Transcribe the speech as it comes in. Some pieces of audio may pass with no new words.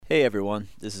Hey everyone,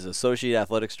 this is Associate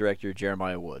Athletics Director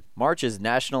Jeremiah Wood. March is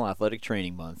National Athletic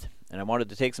Training Month, and I wanted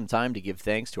to take some time to give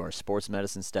thanks to our sports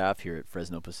medicine staff here at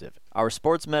Fresno Pacific. Our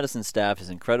sports medicine staff is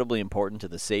incredibly important to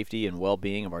the safety and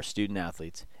well-being of our student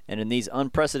athletes, and in these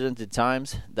unprecedented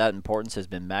times, that importance has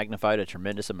been magnified a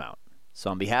tremendous amount. So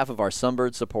on behalf of our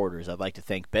Sunbird supporters, I'd like to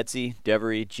thank Betsy,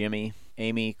 Devery, Jimmy,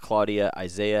 Amy, Claudia,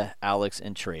 Isaiah, Alex,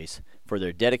 and Trace for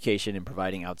their dedication in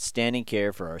providing outstanding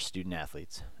care for our student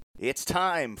athletes. It's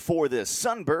time for the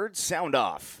Sunbird Sound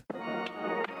Off.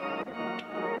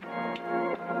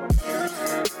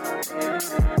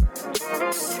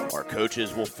 Our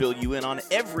coaches will fill you in on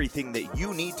everything that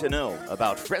you need to know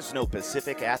about Fresno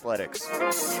Pacific athletics.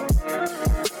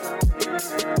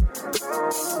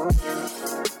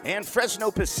 And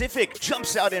Fresno Pacific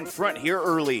jumps out in front here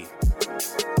early.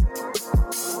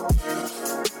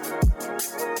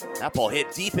 That ball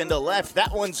hit deep into left.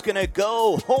 That one's going to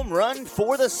go. Home run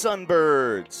for the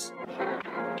Sunbirds.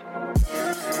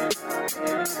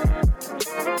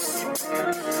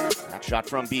 That shot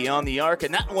from beyond the arc,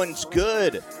 and that one's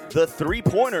good. The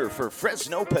three-pointer for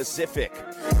Fresno Pacific.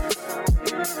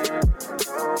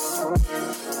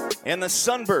 And the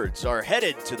Sunbirds are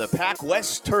headed to the Pac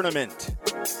West tournament.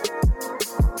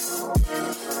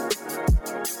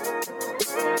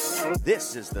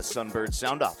 This is the Sunbird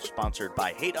Sound Off, sponsored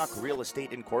by Haydock Real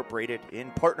Estate Incorporated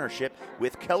in partnership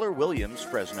with Keller Williams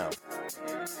Fresno.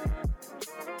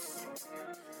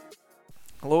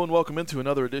 Hello and welcome into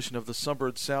another edition of the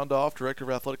Sunbird Sound Off. Director of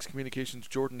Athletics Communications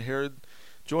Jordan Herod,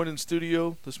 joined in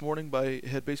studio this morning by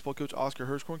head baseball coach Oscar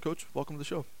Hirschhorn. Coach, welcome to the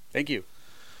show. Thank you.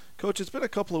 Coach, it's been a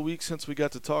couple of weeks since we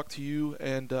got to talk to you,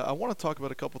 and I want to talk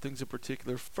about a couple things in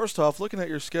particular. First off, looking at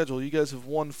your schedule, you guys have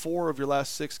won 4 of your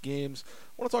last 6 games. I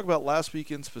want to talk about last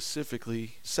weekend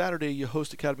specifically. Saturday, you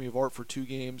host Academy of Art for 2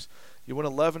 games. You win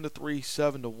 11-3,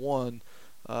 7-1.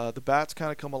 The bats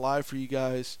kind of come alive for you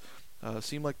guys.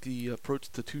 Seemed like the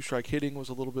approach to two-strike hitting was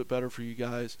a little bit better for you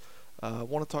guys. I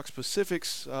want to talk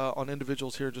specifics on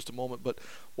individuals here in just a moment, but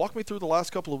walk me through the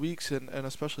last couple of weeks and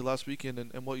especially last weekend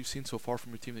and what you've seen so far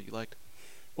from your team that you liked.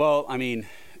 Well, I mean,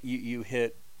 you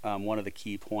hit one of the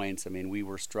key points. I mean, we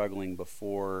were struggling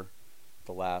before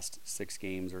the last 6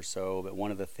 games or so, but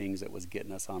one of the things that was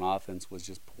getting us on offense was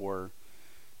just poor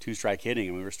two-strike hitting,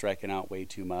 and we were striking out way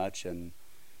too much, and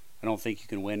I don't think you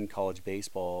can win college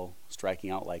baseball striking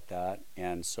out like that,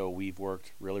 and so we've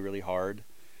worked really, really hard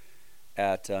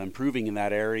at improving in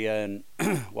that area, and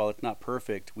while it's not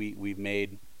perfect, we've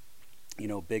made,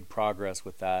 big progress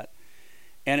with that,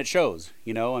 and it shows.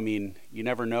 I mean, you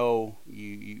never know.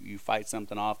 You fight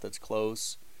something off that's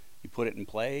close, you put it in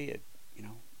play.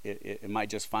 It might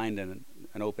just find an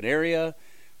open area.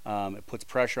 It puts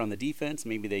pressure on the defense.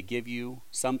 Maybe they give you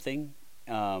something,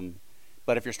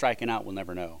 but if you're striking out, we'll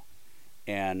never know.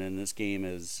 And in this game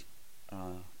is,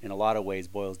 in a lot of ways,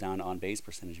 boils down to on-base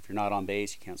percentage. If you're not on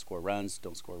base, you can't score runs.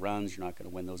 Don't score runs, you're not going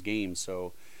to win those games.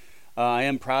 So I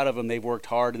am proud of them. They've worked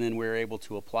hard, and then we were able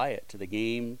to apply it to the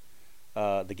games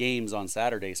on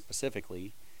Saturday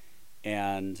specifically.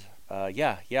 And,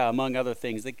 among other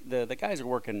things, the guys are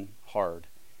working hard.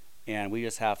 And we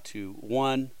just have to,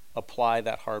 1, apply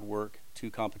that hard work to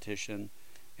competition,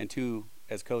 and 2,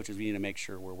 as coaches, we need to make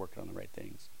sure we're working on the right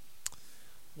things.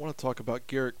 I want to talk about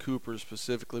Garrett Cooper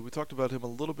specifically. We talked about him a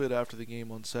little bit after the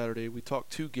game on Saturday. We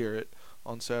talked to Garrett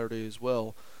on Saturday as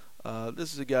well.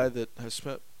 This is a guy that has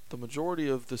spent the majority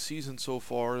of the season so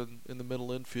far in the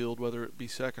middle infield, whether it be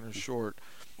second or short.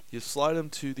 You slide him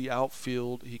to the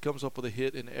outfield. He comes up with a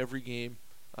hit in every game,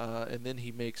 and then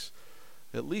he makes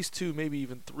at least 2, maybe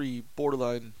even 3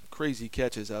 borderline crazy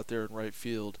catches out there in right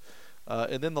field.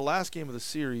 And then the last game of the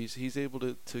series, he's able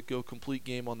to go complete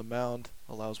game on the mound,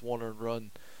 allows 1 earned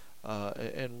run,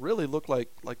 and really look like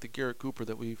the Garrett Cooper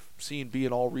that we've seen be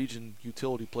an all-region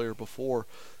utility player before.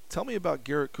 Tell me about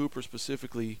Garrett Cooper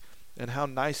specifically and how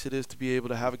nice it is to be able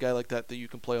to have a guy like that you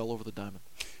can play all over the diamond.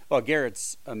 Well,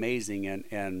 Garrett's amazing,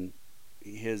 and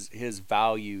his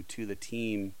value to the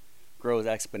team grows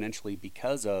exponentially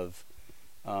because of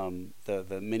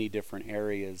the many different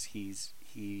areas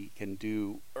he can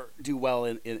do well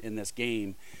in this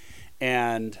game.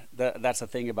 And that's the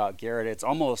thing about Garrett. It's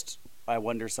almost, I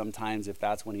wonder sometimes if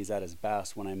that's when he's at his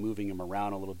best, when I'm moving him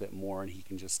around a little bit more and he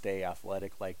can just stay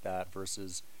athletic like that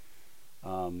versus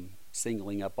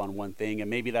singling up on one thing. And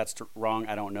maybe that's wrong,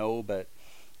 I don't know, but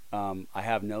I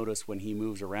have noticed when he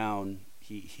moves around,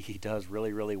 he does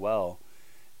really, really well.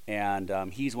 And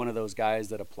he's one of those guys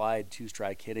that applied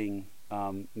two-strike hitting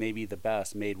maybe the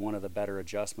best, made one of the better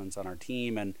adjustments on our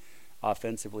team, and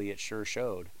offensively it sure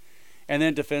showed. And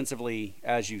then defensively,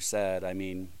 as you said, I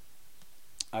mean,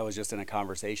 I was just in a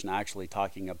conversation actually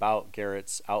talking about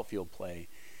Garrett's outfield play,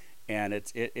 and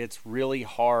it's really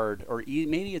hard, or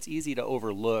maybe it's easy to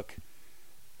overlook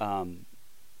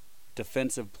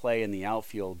defensive play in the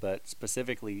outfield, but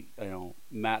specifically,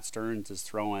 Matt Stearns is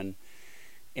throwing,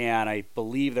 and I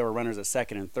believe there were runners at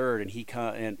second and third,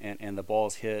 and the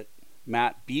ball's hit.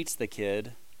 Matt beats the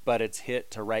kid, but it's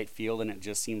hit to right field, and it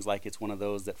just seems like it's one of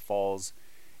those that falls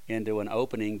into an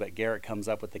opening, but Garrett comes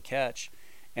up with the catch,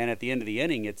 and at the end of the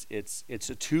inning, it's a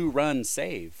 2-run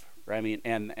save, right? I mean,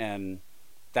 and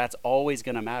that's always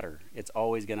going to matter. It's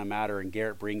always going to matter, and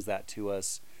Garrett brings that to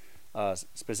us,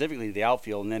 specifically the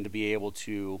outfield, and then to be able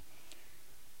to,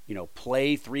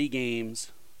 play 3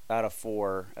 games out of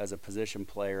 4 as a position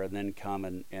player, and then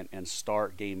come and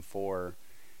start game 4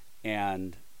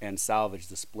 and salvage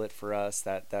the split for us.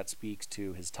 That speaks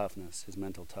to his toughness, his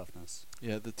mental toughness.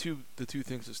 Yeah, the two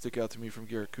things that stick out to me from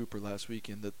Garrett Cooper last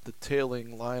weekend, the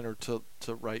tailing liner to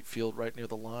right field, right near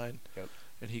the line, yep.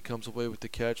 And he comes away with the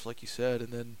catch, like you said,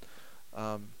 and then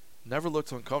never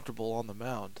looks uncomfortable on the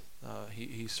mound.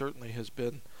 He certainly has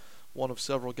been one of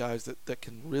several guys that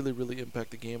can really, really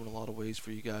impact the game in a lot of ways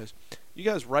for you guys. You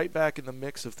guys right back in the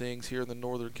mix of things here in the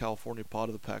Northern California part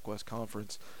of the Pac-West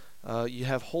Conference. You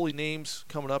have Holy Names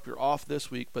coming up. You're off this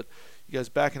week, but you guys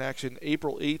back in action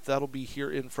April 8th. That'll be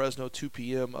here in Fresno, 2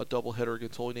 p.m., a doubleheader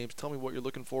against Holy Names. Tell me what you're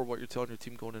looking for, what you're telling your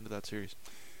team going into that series.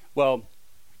 Well,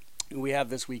 we have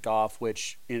this week off,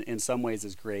 which in some ways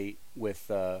is great with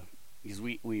because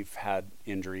we've had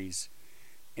injuries,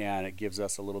 and it gives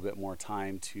us a little bit more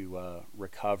time to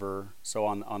recover. So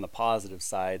on the positive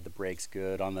side, the break's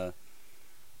good. On the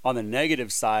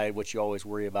negative side, what you always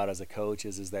worry about as a coach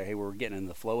is that, hey, we're getting in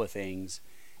the flow of things,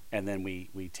 and then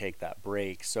we take that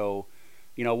break. So,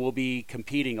 we'll be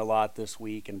competing a lot this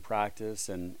week in practice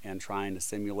and trying to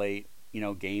simulate,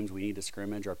 games. We need to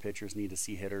scrimmage. Our pitchers need to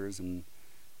see hitters and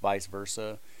vice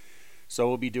versa. So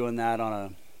we'll be doing that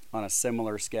on a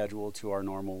similar schedule to our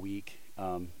normal week,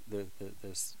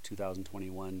 this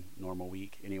 2021 normal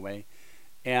week anyway.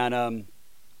 And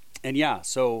yeah,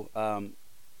 so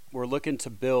we're looking to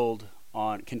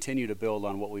continue to build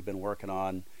on what we've been working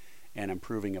on and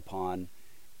improving upon,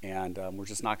 and we're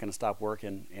just not going to stop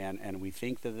working. And we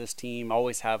think that this team,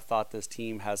 always have thought this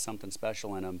team has something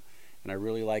special in them, and I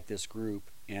really like this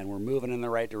group, and we're moving in the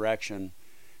right direction.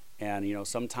 And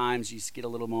sometimes you just get a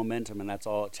little momentum, and that's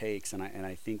all it takes. And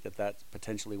I think that that's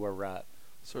potentially where we're at.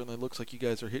 Certainly looks like you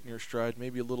guys are hitting your stride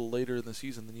maybe a little later in the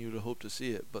season than you would hope to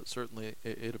see it, but certainly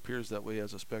it appears that way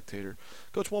as a spectator.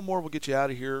 Coach, one more, we'll get you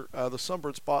out of here. The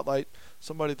Sunbird Spotlight,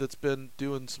 somebody that's been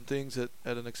doing some things at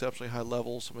an exceptionally high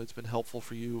level, somebody that's been helpful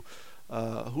for you,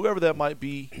 whoever that might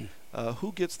be.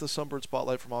 Who gets the Sunbird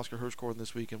Spotlight from Oscar Hirschkorn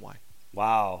this week, and why?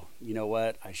 Wow, you know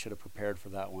what? I should have prepared for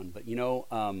that one, but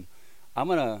I'm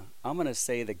gonna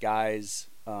say the guys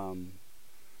on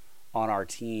our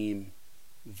team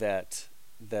that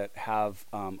have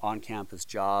on-campus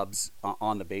jobs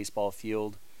on the baseball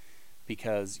field,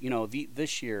 because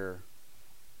this year,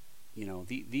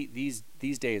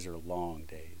 these days are long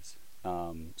days.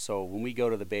 So when we go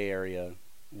to the Bay Area,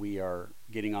 we are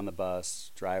getting on the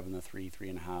bus, driving the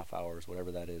 3.5 hours,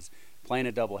 whatever that is, playing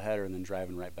a doubleheader, and then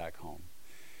driving right back home.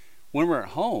 When we're at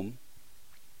home,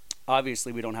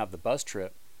 obviously we don't have the bus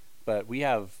trip, but we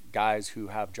have guys who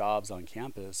have jobs on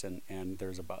campus, and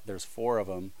there's 4 of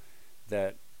them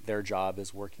that their job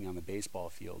is working on the baseball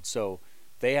field. So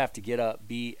they have to get up,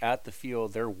 be at the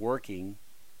field, they're working,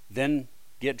 then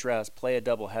get dressed, play a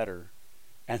doubleheader,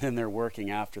 and then they're working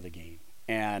after the game.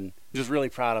 And I'm just really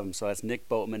proud of them. So that's Nick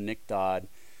Boatman, Nick Dodd,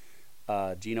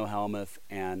 Gino Helmuth,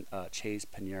 and Chase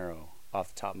Pinheiro.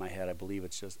 Off the top of my head, I believe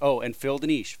it's just... Oh, and Phil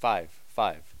Deniche, 5.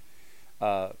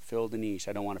 Phil Deniche.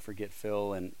 I don't want to forget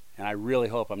Phil, and I really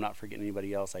hope I'm not forgetting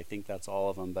anybody else. I think that's all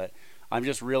of them. But I'm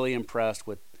just really impressed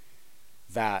with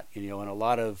that, and a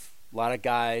lot of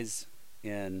guys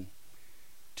in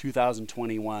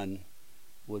 2021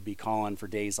 would be calling for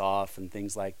days off and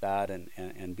things like that,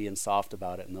 and being soft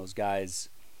about it. And those guys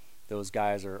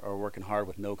are working hard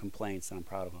with no complaints, and I'm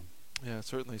proud of them. Yeah, it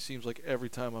certainly seems like every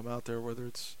time I'm out there, whether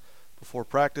it's before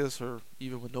practice or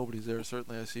even when nobody's there,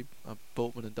 certainly I see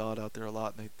Boatman and Dodd out there a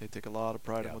lot, and they take a lot of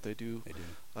pride in what they do. They do.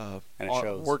 And it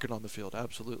shows. Working on the field,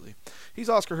 absolutely. He's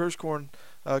Oscar Hirschkorn.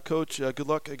 Coach, good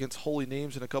luck against Holy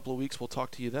Names in a couple of weeks. We'll talk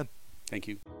to you then. Thank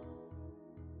you.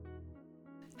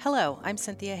 Hello, I'm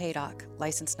Cynthia Haydock,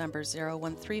 license number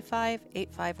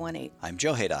 01358518. I'm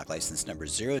Joe Haydock, license number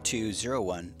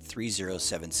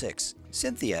 02013076.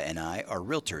 Cynthia and I are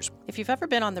realtors. If you've ever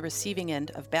been on the receiving end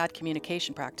of bad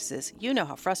communication practices, you know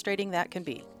how frustrating that can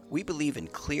be. We believe in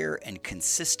clear and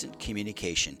consistent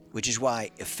communication, which is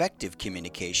why effective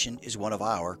communication is one of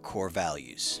our core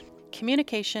values.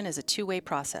 Communication is a two-way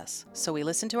process, so we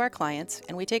listen to our clients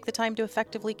and we take the time to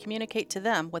effectively communicate to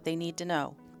them what they need to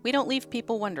know. We don't leave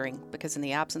people wondering, because in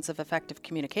the absence of effective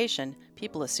communication,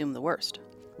 people assume the worst.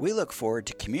 We look forward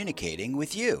to communicating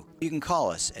with you. You can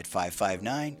call us at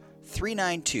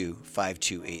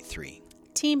 559-392-5283.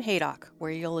 Team Haydock,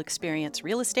 where you'll experience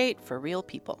real estate for real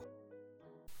people.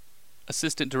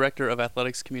 Assistant Director of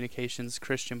Athletics Communications,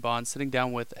 Christian Bond, sitting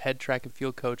down with head track and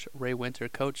field coach Ray Winter.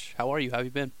 Coach, how are you? How have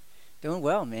you been? Doing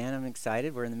well, man. I'm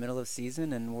excited. We're in the middle of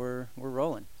season and we're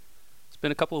rolling. It's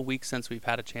been a couple of weeks since we've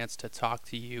had a chance to talk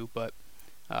to you, but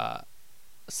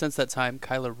since that time,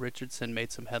 Kyla Richardson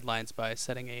made some headlines by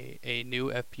setting a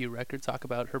new FPU record. Talk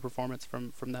about her performance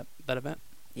from that event.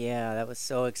 Yeah, that was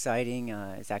so exciting.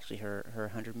 It's actually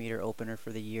her 100-meter opener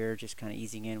for the year, just kind of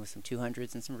easing in with some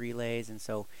 200s and some relays, and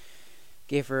so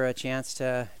gave her a chance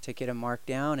to get a mark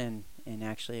down, and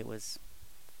actually it was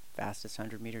fastest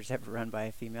 100 meters ever run by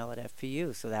a female at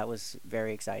FPU, so that was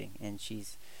very exciting. And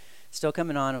she's still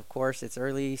coming on, of course. It's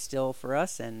early still for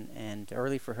us and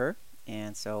early for her,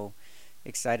 and so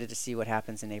excited to see what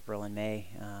happens in April and May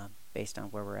based on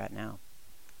where we're at now.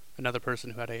 Another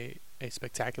person who had a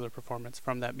spectacular performance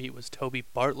from that meet was Toby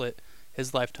Bartlett.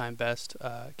 His lifetime best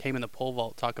came in the pole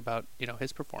vault. Talk about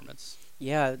his performance.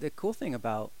 Yeah, the cool thing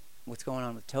about what's going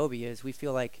on with Toby is we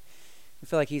feel like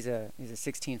he's a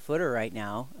 16-footer right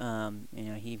now.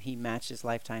 He matched his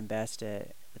lifetime best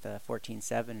with a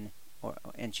 14.7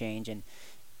 and change, and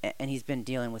he's been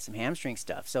dealing with some hamstring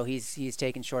stuff. So he's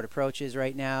taking short approaches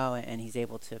right now, and he's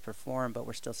able to perform, but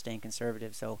we're still staying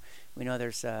conservative. So we know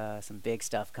there's some big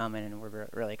stuff coming, and we're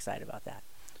really excited about that.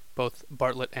 Both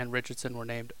Bartlett and Richardson were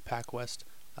named PacWest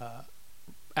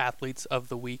Athletes of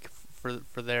the Week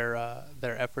for their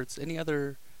efforts. Any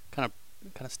other kind of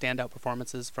standout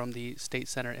performances from the State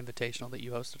Center Invitational that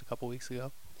you hosted a couple weeks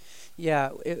ago? Yeah,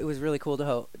 it was really cool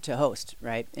to host,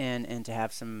 right, and to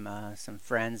have some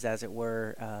friends, as it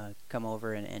were, come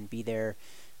over and be there.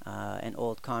 An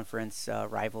old conference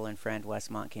rival and friend,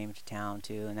 Westmont, came to town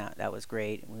too, and that was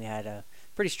great. We had a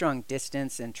pretty strong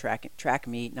distance and track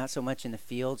meet, not so much in the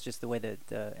fields, just the way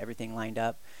that everything lined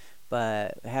up,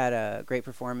 but had a great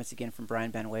performance again from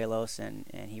Brian Benuelos, and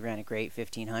he ran a great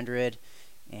 1500.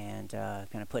 And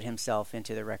kind of put himself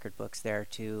into the record books there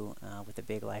too, with a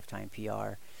big lifetime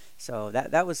PR. So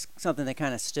that was something that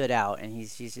kind of stood out, and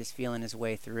he's just feeling his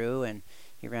way through, and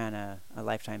he ran a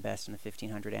lifetime best in the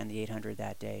 1500 and the 800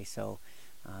 that day. So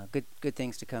good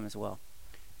things to come as well.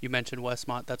 You mentioned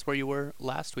Westmont. That's where you were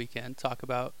last weekend. Talk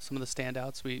about some of the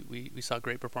standouts. We saw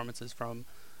great performances from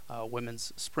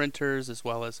women's sprinters, as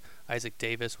well as Isaac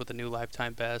Davis with a new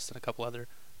lifetime best, and a couple other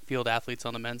field athletes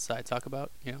on the men's side. Talk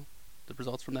about the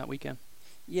results from that weekend.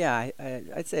 Yeah,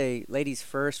 I'd say ladies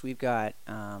first. We've got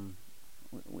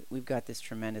this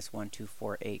tremendous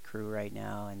 1-2-4-8 crew right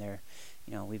now, and they're,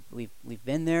 we've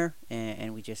been there,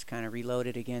 and we just kind of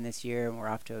reloaded again this year, and we're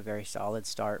off to a very solid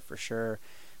start for sure.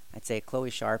 I'd say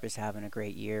Chloe Sharp is having a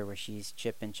great year where she's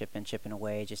chipping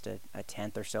away, just a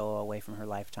tenth or so away from her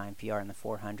lifetime PR in the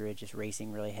 400, just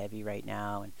racing really heavy right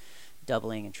now and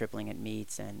doubling and tripling at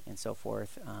meets and so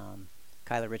forth.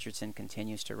 Kyla Richardson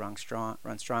continues to run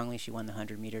strongly. She won the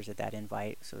 100 meters at that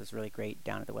invite, so it was really great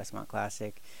down at the Westmont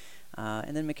Classic.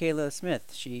 And then Michaela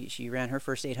Smith, she ran her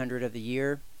first 800 of the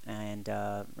year and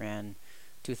ran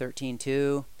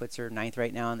 2:13.2, puts her 9th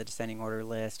right now on the descending order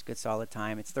list. Good solid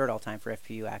time. It's 3rd all time for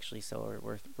FPU actually,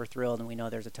 so we're thrilled, and we know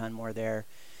there's a ton more there.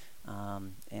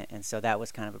 And so that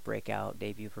was kind of a breakout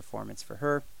debut performance for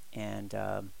her. And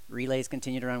relays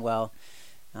continue to run well.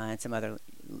 And some other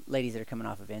ladies that are coming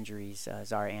off of injuries.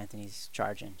 Zara Anthony's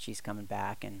charging. She's coming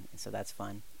back, and so that's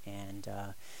fun. And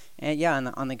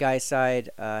yeah, on the guys' side,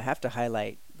 have to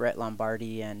highlight Brett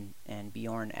Lombardi and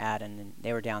Bjorn Adden. And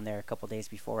they were down there a couple days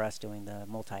before us doing the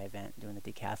multi-event, doing the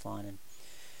decathlon. And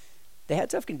they had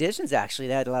tough conditions, actually.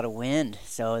 They had a lot of wind,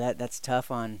 so that's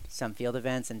tough on some field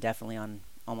events, and definitely on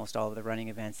almost all of the running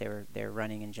events. They were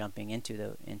running and jumping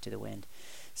into the wind.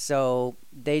 So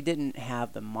they didn't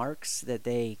have the marks that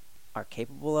they are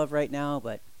capable of right now,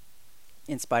 but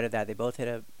in spite of that, they both hit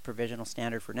a provisional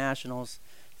standard for nationals,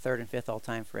 3rd and 5th all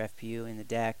time for FPU in the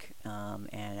deck,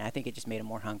 and I think it just made them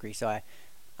more hungry. So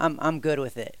I'm good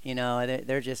with it.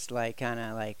 They're just kind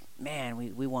of like, man,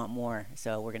 we want more.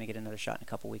 So we're gonna get another shot in a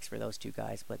couple weeks for those two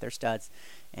guys, but they're studs,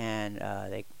 and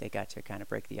they got to kind of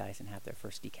break the ice and have their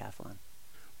first decathlon.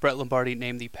 Brett Lombardi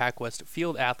named the PacWest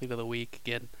Field Athlete of the Week.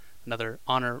 Again, another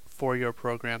honor for your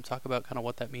program. Talk about kind of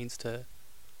what that means to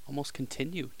almost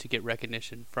continue to get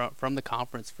recognition from the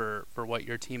conference for what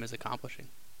your team is accomplishing.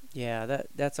 Yeah,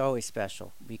 that's always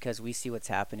special because we see what's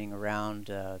happening around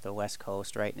the West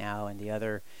Coast right now, and the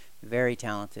other very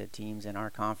talented teams in our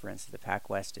conference. The Pac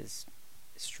West is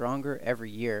stronger every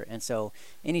year, and so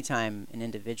anytime an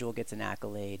individual gets an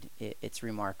accolade, it's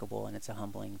remarkable and it's a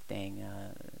humbling thing.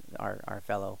 Our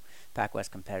fellow Pac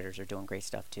West competitors are doing great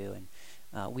stuff too,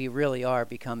 and we really are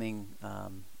becoming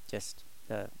just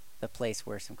the place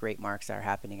where some great marks are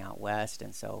happening out west.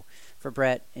 And so for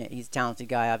Brett, he's a talented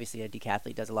guy, obviously a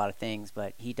decathlete, does a lot of things,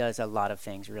 but he does a lot of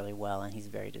things really well, and he's a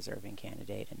very deserving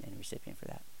candidate and recipient for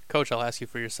that. Coach, I'll ask you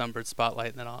for your Sunbird spotlight,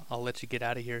 and then I'll let you get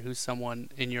out of here. Who's someone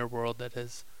in your world that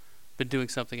has been doing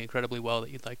something incredibly well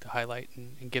that you'd like to highlight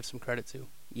and give some credit to?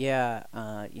 Yeah,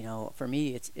 for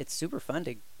me, it's super fun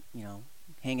to,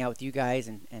 hang out with you guys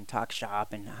and talk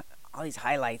shop and all these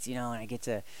highlights, and I get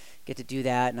to do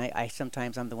that. And I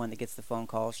sometimes I'm the one that gets the phone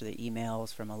calls or the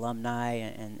emails from alumni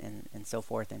and so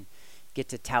forth, and get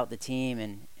to tout the team.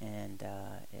 And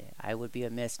I would be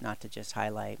amiss not to just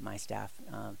highlight my staff,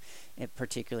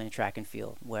 particularly in track and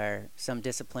field, where some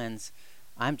disciplines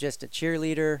I'm just a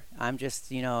cheerleader. I'm just,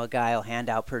 a guy who'll hand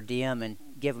out per diem and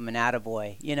give them an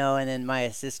attaboy, and then my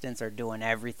assistants are doing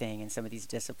everything in some of these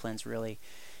disciplines really.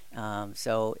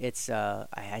 So it's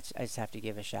I just have to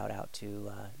give a shout out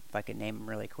to if I could name him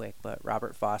really quick, but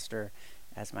Robert Foster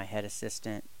as my head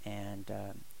assistant, and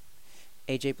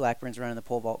AJ Blackburn's running the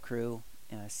pole vault crew,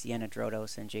 Sienna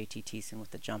Drodos and JT Thiessen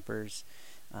with the jumpers,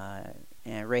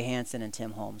 and Ray Hansen and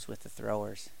Tim Holmes with the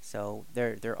throwers. So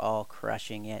they're all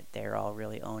crushing it. They're all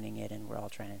really owning it, and we're all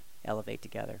trying to elevate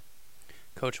together.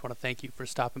 Coach, I want to thank you for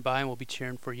stopping by, and we'll be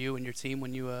cheering for you and your team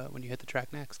when you hit the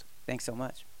track next. Thanks so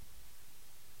much.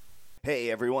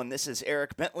 Hey everyone, this is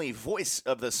Eric Bentley, voice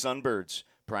of the Sunbirds.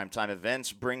 Primetime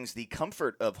Events brings the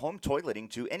comfort of home toileting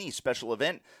to any special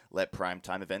event. Let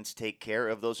Primetime Events take care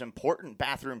of those important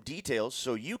bathroom details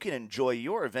so you can enjoy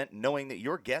your event knowing that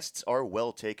your guests are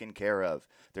well taken care of.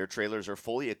 Their trailers are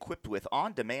fully equipped with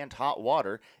on-demand hot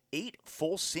water, 8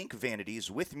 full sink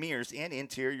vanities with mirrors and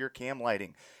interior cam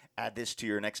lighting. Add this to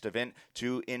your next event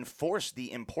to enforce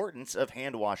the importance of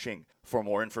hand washing. For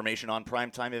more information on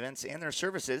Primetime Events and their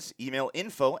services, email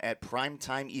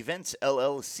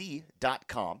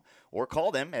info@primetimeeventsllc.com or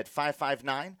call them at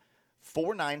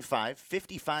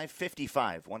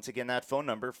 559-495-5555. Once again, that phone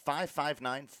number,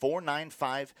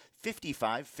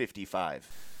 559-495-5555.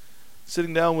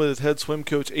 Sitting down with head swim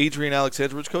coach Adrian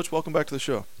Alexandrovich. Coach, welcome back to the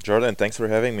show. Jordan, thanks for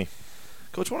having me.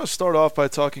 Coach, I want to start off by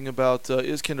talking about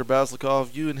Iskander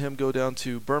Baslikov. You and him go down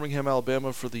to Birmingham,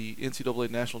 Alabama for the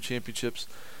NCAA National Championships.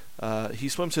 He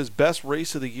swims his best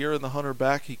race of the year in the 100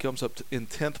 back. He comes up in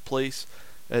 10th place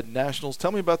at Nationals.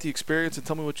 Tell me about the experience and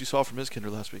tell me what you saw from Iskander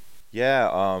last week.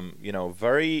 Yeah,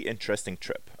 very interesting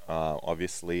trip.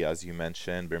 Obviously, as you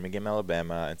mentioned, Birmingham,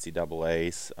 Alabama,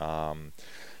 NCAAs.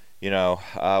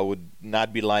 I would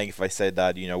not be lying if I said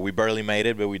that, we barely made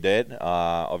it, but we did.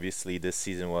 Obviously, this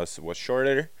season was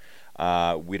shorter.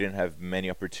 We didn't have many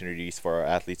opportunities for our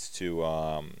athletes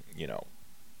to,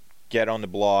 get on the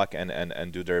block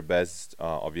and do their best.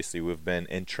 Obviously, we've been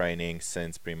in training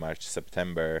since pretty much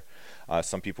September.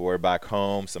 Some people were back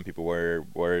home. Some people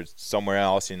were somewhere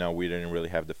else. We didn't really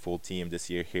have the full team this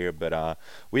year here, but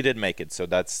we did make it. So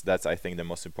that's I think the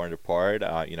most important part.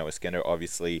 Iskander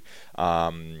obviously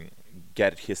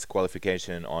get his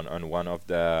qualification on one of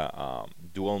the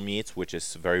dual meets, which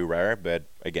is very rare. But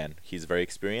again, he's very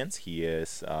experienced. He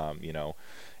is,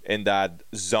 in that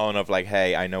zone of like,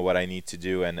 hey, I know what I need to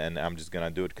do, and I'm just gonna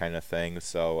do it kind of thing.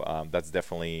 So that's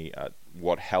definitely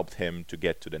what helped him to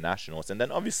get to the Nationals. And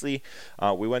then obviously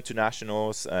we went to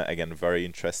Nationals, again, very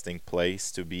interesting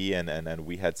place to be, and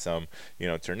we had some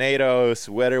tornadoes,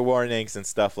 weather warnings and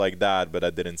stuff like that, but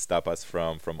that didn't stop us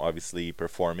from obviously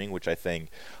performing, which I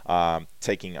think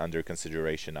taking under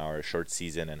consideration our short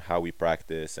season and how we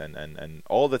practice and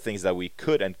all the things that we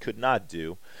could and could not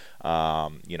do,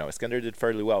 Iskander did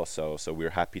fairly well. So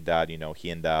we're happy that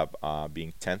he ended up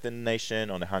being 10th in the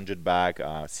nation on the 100 back,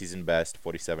 season best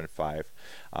 47.5.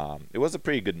 It was a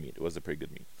pretty good meet.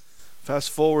 Fast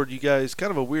forward, you guys,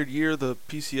 kind of a weird year. The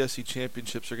PCSC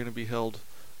championships are going to be held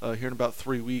here in about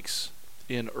 3 weeks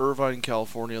in Irvine,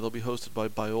 California. They'll be hosted by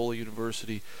Biola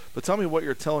University. But tell me what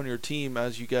you're telling your team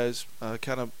as you guys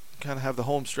kind of have the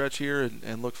home stretch here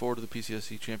and look forward to the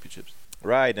PCSC championships.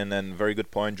 Right, and then very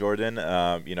good point, Jordan.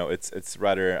 It's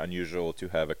rather unusual to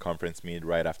have a conference meet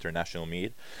right after national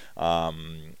meet.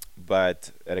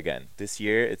 But again, this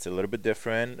year it's a little bit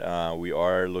different. We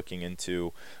are looking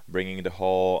into bringing the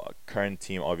whole current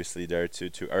team, obviously, there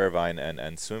to Irvine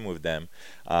and swim with them.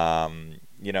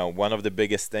 one of the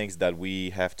biggest things that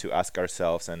we have to ask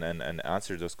ourselves and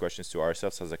answer those questions to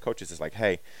ourselves as a coaches is like,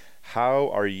 hey, how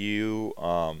are you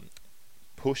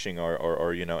pushing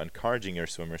or encouraging your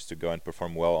swimmers to go and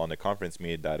perform well on the conference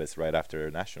meet that is right after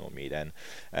a national meet?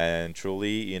 And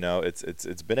truly,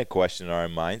 it's been a question in our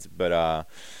minds, but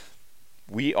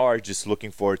we are just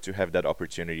looking forward to have that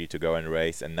opportunity to go and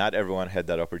race, and not everyone had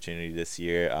that opportunity this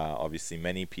year. Obviously,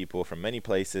 many people from many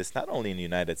places, not only in the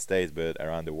United States but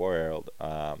around the world,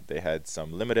 they had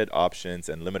some limited options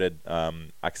and limited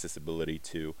accessibility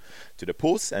to the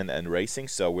pools and racing.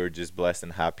 So we're just blessed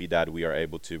and happy that we are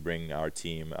able to bring our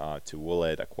team to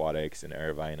Willett Aquatics in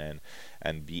Irvine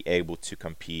and be able to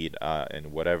compete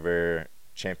in whatever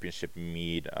championship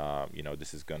meet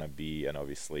this is going to be. And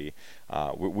obviously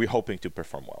we're hoping to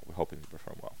perform well. Well,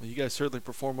 you guys certainly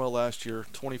performed well last year.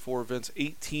 24 events,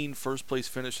 18 first place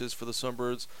finishes for the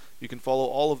Sunbirds. You can follow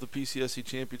all of the PCSC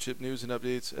championship news and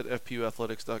updates at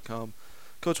fpuathletics.com.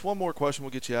 Coach, one more question,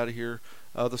 we'll get you out of here.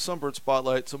 The Sunbird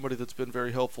Spotlight, somebody that's been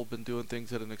very helpful, been doing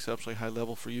things at an exceptionally high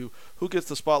level for you. Who gets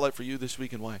the spotlight for you this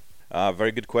week and why?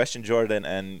 Very good question, Jordan.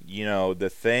 And the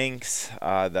things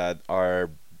that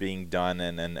are being done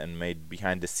and made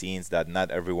behind the scenes that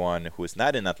not everyone who is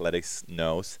not in athletics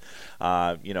knows,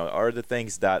 are the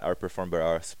things that are performed by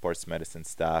our sports medicine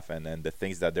staff and the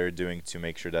things that they're doing to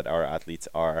make sure that our athletes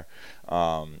are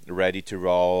ready to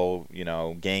roll,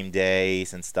 game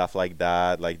days and stuff like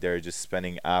that. Like, they're just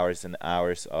spending hours and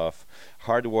hours of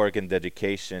hard work and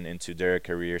dedication into their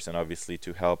careers, and obviously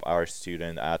to help our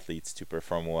student athletes to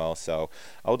perform well. So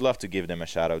I would love to give them a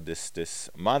shout out this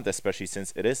month, especially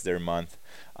since it is their month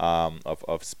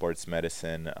of sports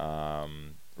medicine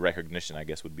recognition, I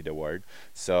guess would be the word.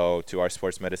 So to our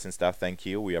sports medicine staff, thank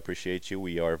you. We appreciate you.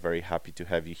 We are very happy to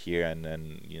have you here, and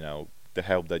the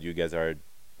help that you guys are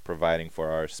providing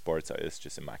for our sports is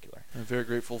just immaculate. I'm very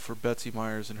grateful for Betsy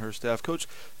Myers and her staff. Coach,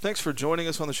 thanks for joining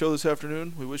us on the show this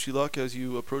afternoon. We wish you luck as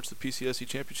you approach the PCSC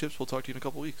championships. We'll talk to you in a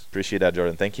couple weeks. Appreciate that,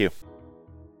 Jordan. Thank you.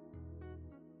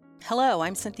 Hello,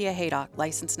 I'm Cynthia Haydock,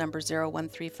 license number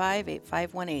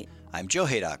 01358518. I'm Joe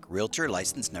Haydock, realtor,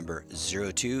 license number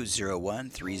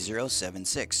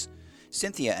 02013076.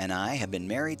 Cynthia and I have been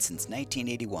married since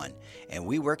 1981, and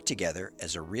we work together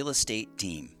as a real estate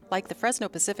team. Like the Fresno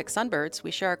Pacific Sunbirds,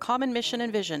 we share a common mission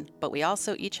and vision, but we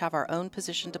also each have our own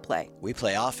position to play. We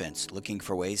play offense, looking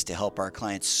for ways to help our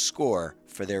clients score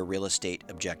for their real estate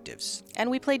objectives. And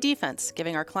we play defense,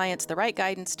 giving our clients the right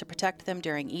guidance to protect them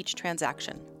during each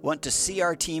transaction. Want to see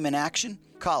our team in action?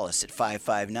 Call us at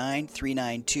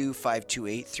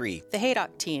 559-392-5283. The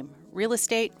Haydock Team, real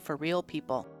estate for real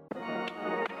people.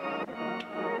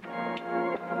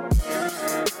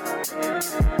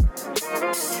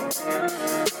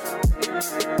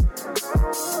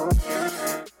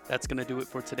 That's going to do it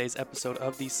for today's episode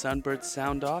of the Sunbird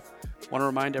Sound Off. Want to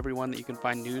remind everyone that you can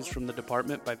find news from the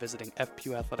department by visiting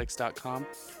fpuathletics.com.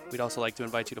 We'd also like to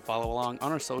invite you to follow along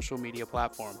on our social media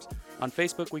platforms. On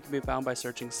Facebook, we can be found by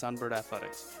searching Sunbird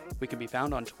Athletics. We can be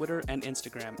found on Twitter and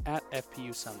Instagram at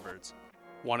FPU Sunbirds.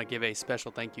 Want to give a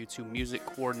special thank you to music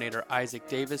coordinator Isaac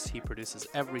Davis. He produces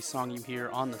every song you hear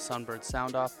on the Sunbird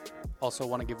Sound Off. Also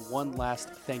want to give one last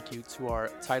thank you to our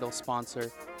title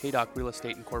sponsor, Haydock Real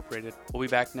Estate Incorporated. We'll be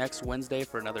back next Wednesday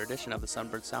for another edition of the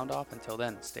Sunbird Sound Off. Until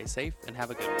then, stay safe and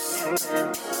have a good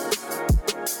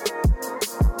one.